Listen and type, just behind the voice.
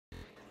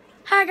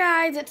Hi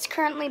guys, it's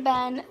currently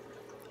been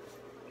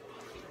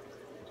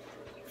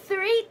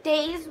 3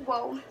 days,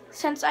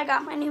 since I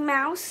got my new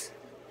mouse.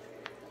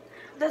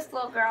 This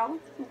little girl,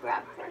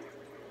 grab her.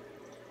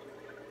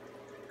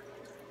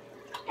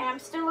 And I'm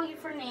still looking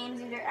for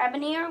names, either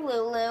Ebony or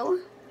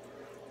Lulu.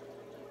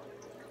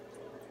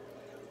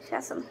 She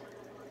has a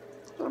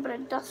little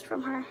bit of dust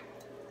from her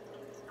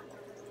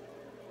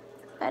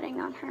bedding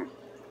on her.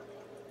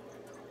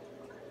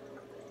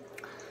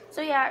 So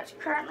yeah, it's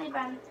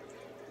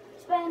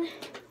been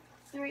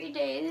 3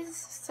 days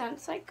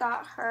since I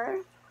got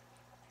her.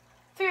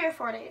 3 or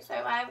 4 days.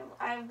 I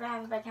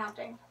haven't been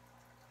counting.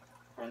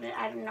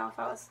 I didn't know if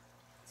I was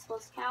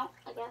supposed to count,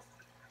 I guess.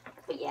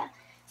 But yeah.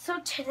 So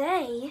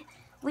today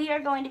we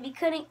are going to be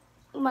cutting.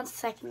 1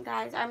 second,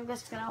 guys. I'm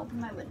just gonna open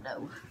my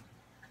window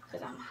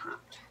because I'm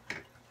hot.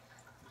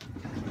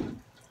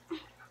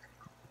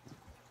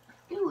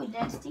 Ooh, a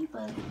dead stink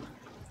bug.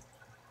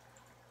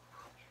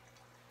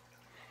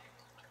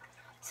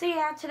 So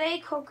yeah, today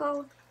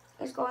Coco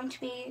is going to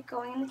be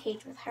going in the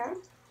cage with her.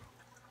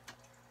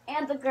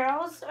 And the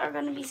girls are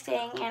going to be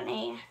staying in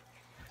a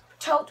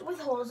tote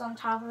with holes on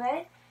top of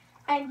it.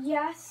 And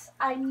yes,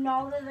 I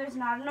know that there's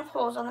not enough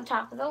holes on the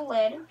top of the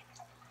lid. And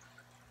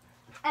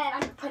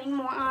I'm putting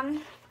more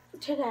on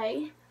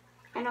today.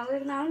 I know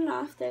there's not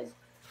enough. There's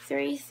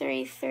 3,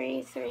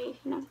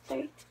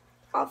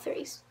 all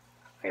threes,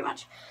 pretty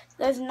much.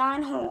 There's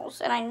 9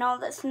 holes, and I know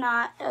that's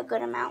not a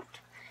good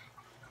amount.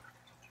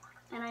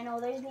 And I know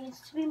there needs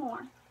to be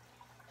more.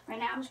 Right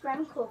now I'm just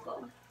grabbing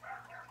Coco.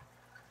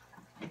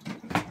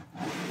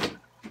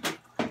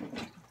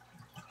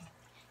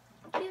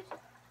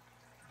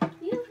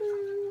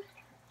 Yoo-hoo.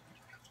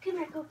 Come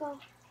here, Coco.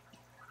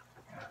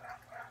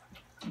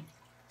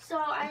 So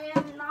I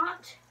am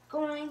not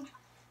going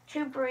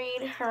to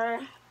breed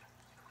her,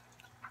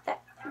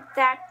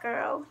 that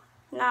girl,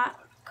 not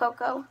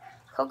Coco.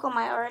 Coco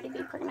might already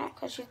be pregnant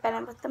because she's been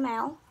in with the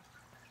male.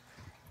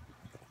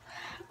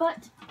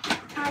 But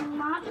I'm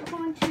not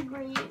going to be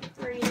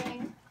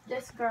breeding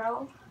this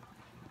girl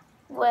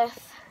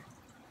with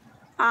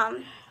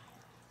Pepperoni.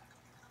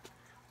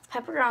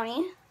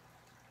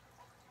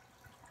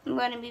 I'm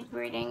going to be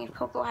breeding, if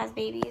Coco has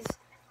babies,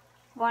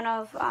 one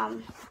of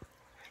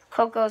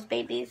Coco's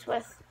babies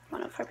with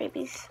one of her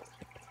babies.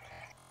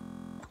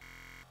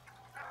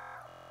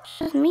 It's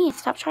just me.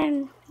 Stop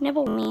trying to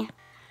nibble me.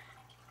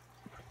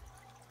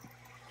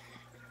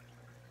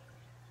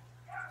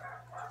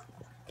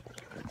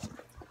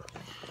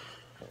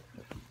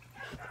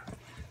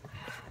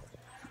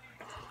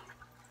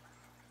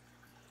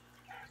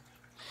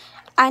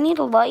 I need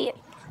a light.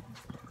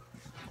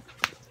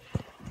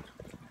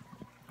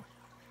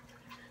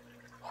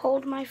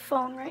 Hold my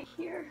phone right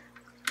here.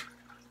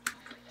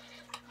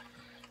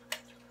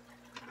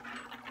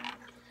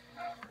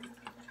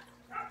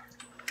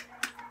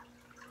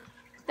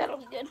 That'll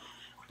be good.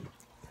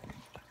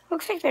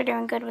 Looks like they're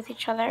doing good with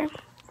each other.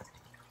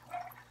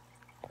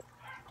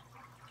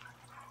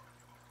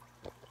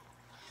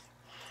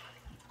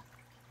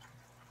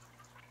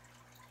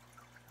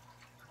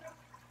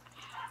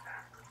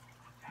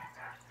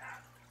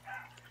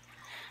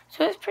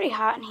 So it's pretty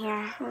hot in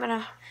here. I'm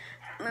gonna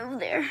move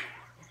their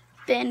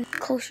bin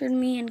closer to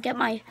me and get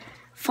my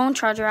phone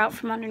charger out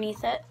from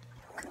underneath it.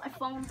 My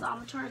phone's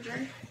on the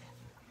charger.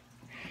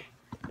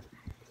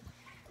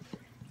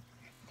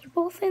 They're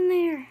both in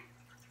there.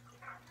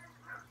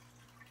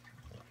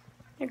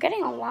 They're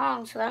getting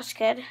along, so that's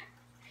good.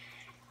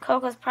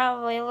 Coco's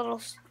probably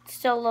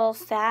still a little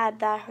sad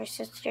that her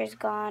sister's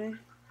gone.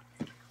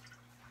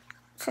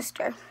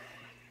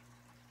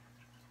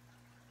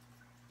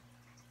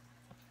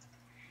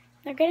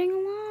 They're getting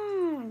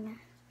along.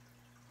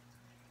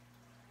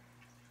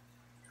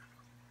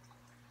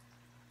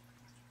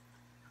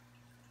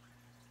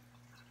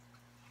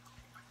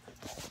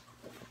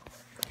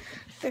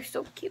 They're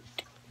so cute.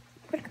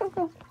 Where'd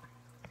Coco?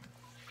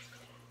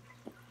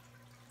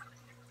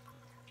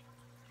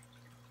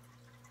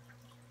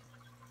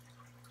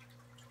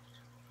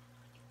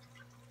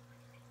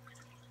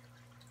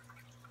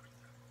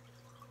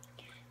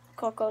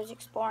 Coco's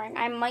exploring.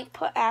 I might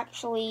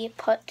actually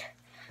put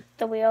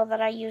the wheel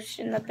that I used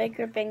in the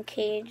bigger bin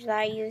cage that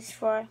I used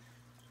for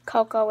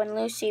Coco and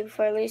Lucy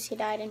before Lucy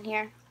died in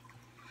here. It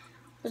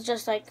was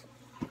just like,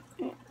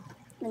 I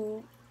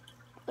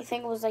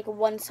think it was like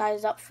 1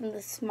 size up from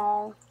the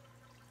small.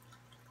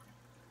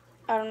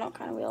 I don't know what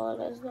kind of wheel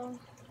it is though.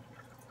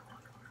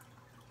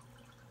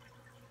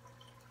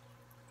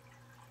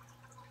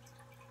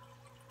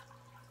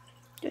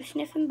 They're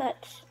sniffing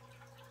butts.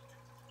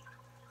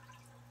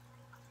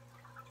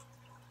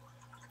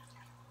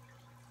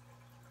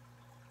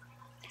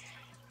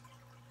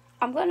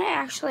 I'm gonna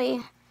actually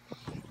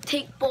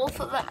take both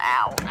of them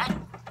out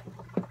and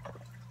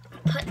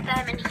put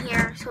them in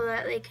here so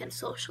that they can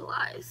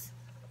socialize.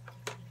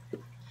 I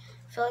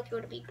feel like it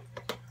would be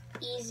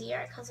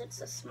easier because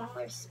it's a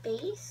smaller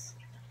space,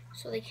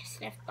 so they can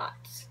sniff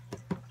butts.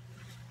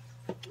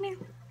 Come here.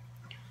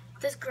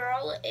 This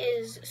girl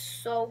is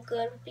so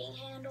good with being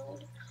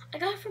handled. I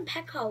got it from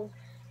Petco,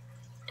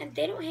 and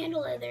they don't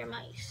handle other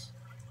mice.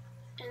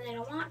 and they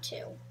don't want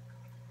to.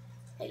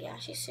 But yeah,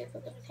 she's super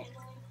good at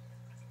handling.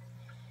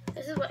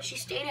 This is what she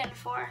stayed in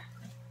for,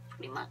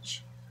 pretty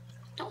much.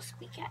 Don't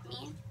squeak at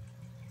me.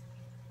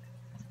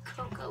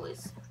 Coco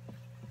is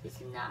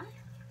not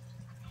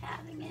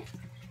having it.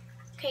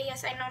 Okay,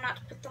 yes, I know not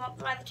to pick them up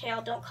by the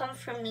tail. Don't come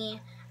from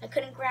me. I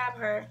couldn't grab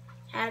her.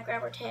 I had to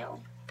grab her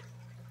tail.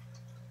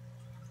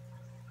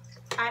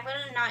 I'm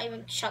gonna not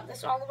even shut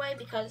this all the way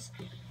because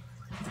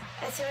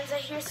as soon as I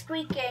hear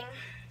squeaking,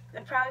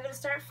 they're probably gonna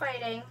start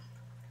fighting.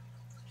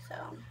 So,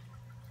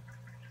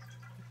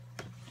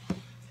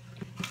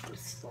 I'm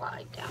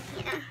slide down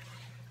here.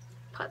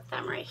 Put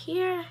them right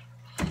here.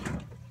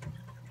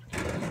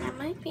 And I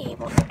might be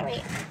able to,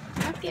 wait,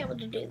 I might be able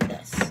to do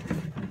this.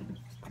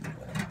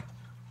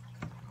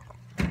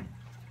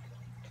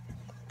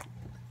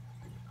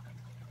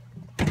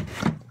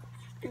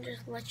 And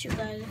just let you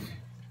guys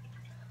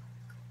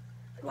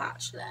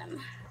watch them.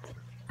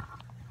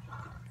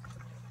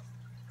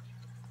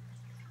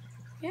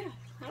 Yeah,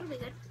 that'll be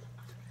good.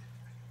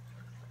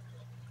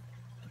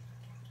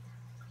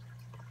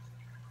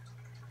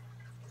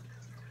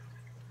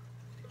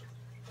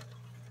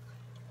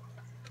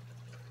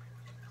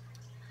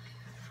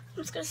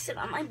 I'm just gonna sit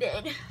on my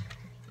bed.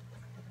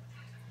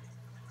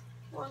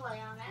 Or lay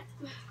on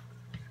it.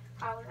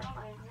 Probably gonna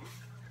lay on it.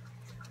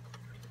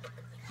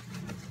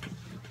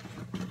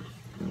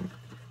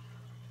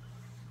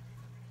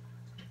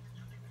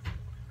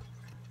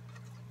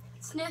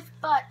 Sniff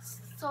butts,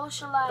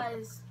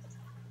 socialize.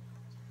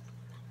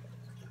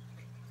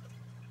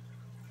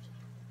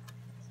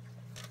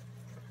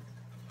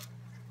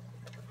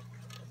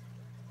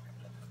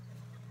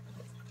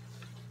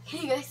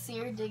 Can you guys see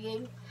her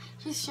digging?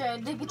 She's trying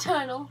to dig a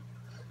tunnel.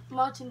 I'm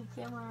watching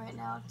the camera right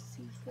now to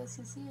see if you guys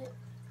can see it.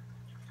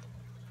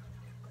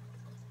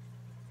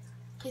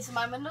 Okay, so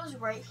my window's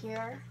right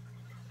here,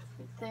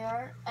 right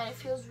there, and it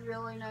feels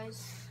really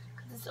nice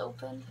because it's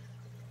open.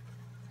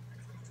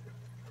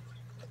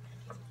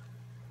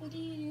 What are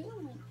you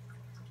doing?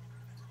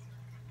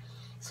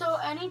 So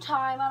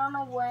anytime, I don't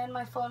know when,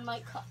 my phone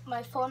might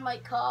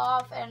cut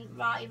off and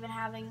not even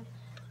having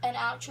an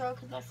outro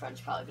because my friend's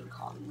probably gonna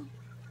call me.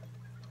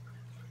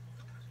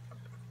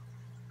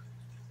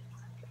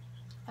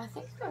 I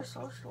think they're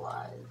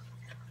socialized.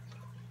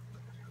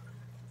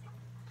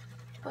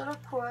 But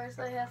of course,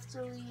 I have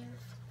to leave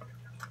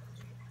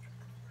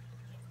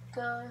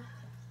the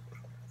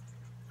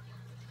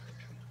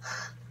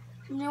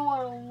new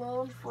one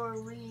alone for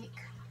a week.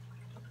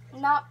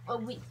 Not a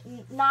week,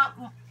 not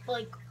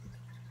like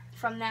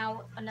from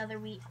now another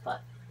week,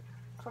 but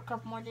for a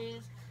couple more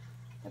days.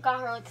 I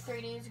got her like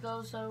 3 days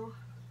ago, so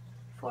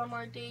 4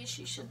 more days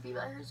she should be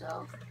by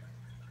herself.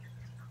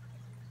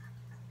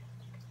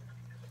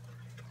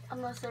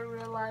 Unless I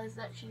realize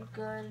that she's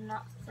good and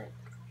not sick.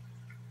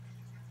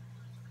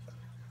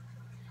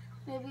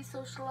 Maybe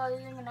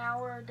socializing an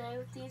hour a day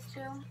with these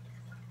two.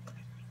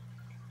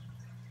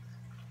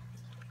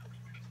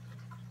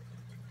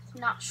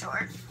 Not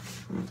sure.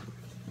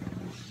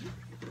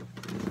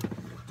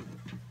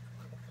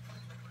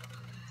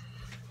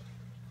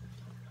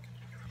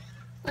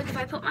 Like if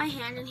I put my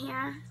hand in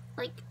here,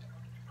 like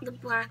the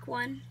black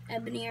one,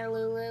 Ebony or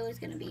Lulu, is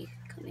gonna be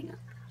coming up.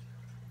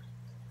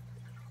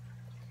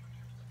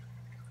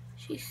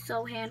 She's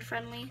so hand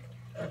friendly.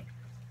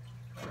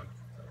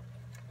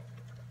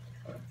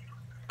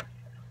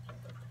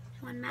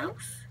 One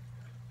mouse.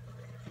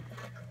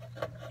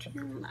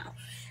 2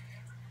 mouse.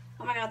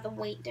 Oh my god, the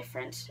weight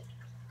difference.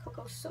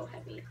 Coco's so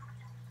heavy.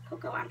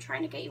 Coco, I'm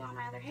trying to get you on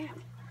my other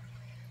hand.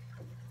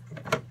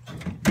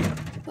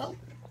 Well,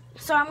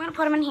 so I'm gonna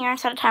put them in here and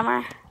set a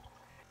timer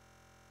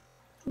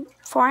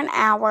for an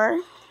hour.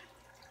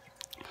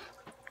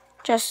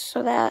 Just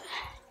so that,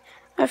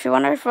 if you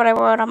wonder what I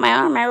wrote on my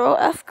arm, I wrote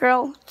F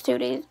girl 2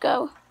 days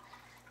ago.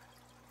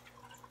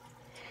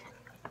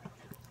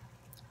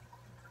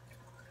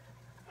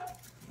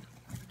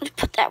 Just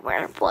put that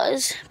where it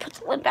was. Put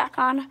the lid back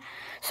on.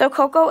 So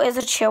Coco is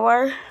a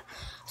chewer.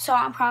 So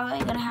I'm probably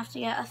going to have to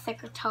get a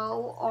thicker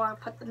toe or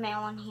put the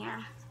male in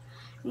here.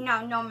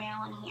 No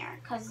male in here.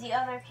 Because the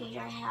other cage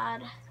I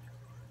had,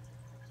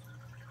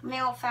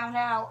 male found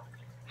out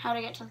how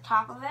to get to the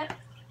top of it.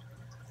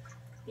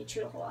 He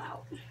chewed a hole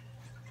out.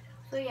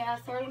 So yeah,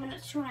 30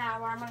 minutes to an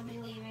hour. I'm going to be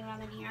leaving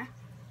them in here.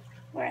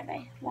 Where are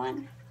they?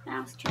 1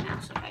 mouse, 2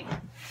 mouse. Okay.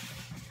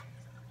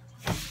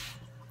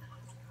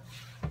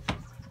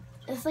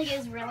 This like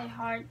is really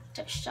hard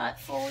to shut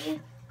fully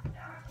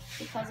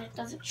because it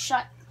doesn't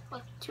shut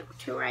like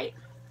too right.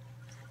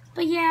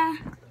 But yeah,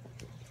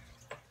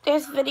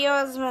 this video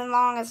isn't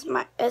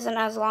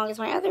as long as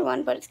my other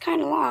one, but it's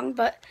kind of long.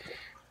 But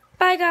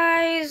bye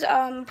guys.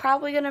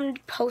 Probably gonna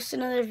post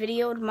another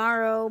video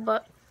tomorrow,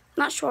 but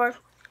not sure.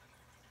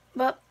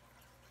 But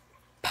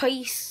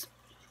peace.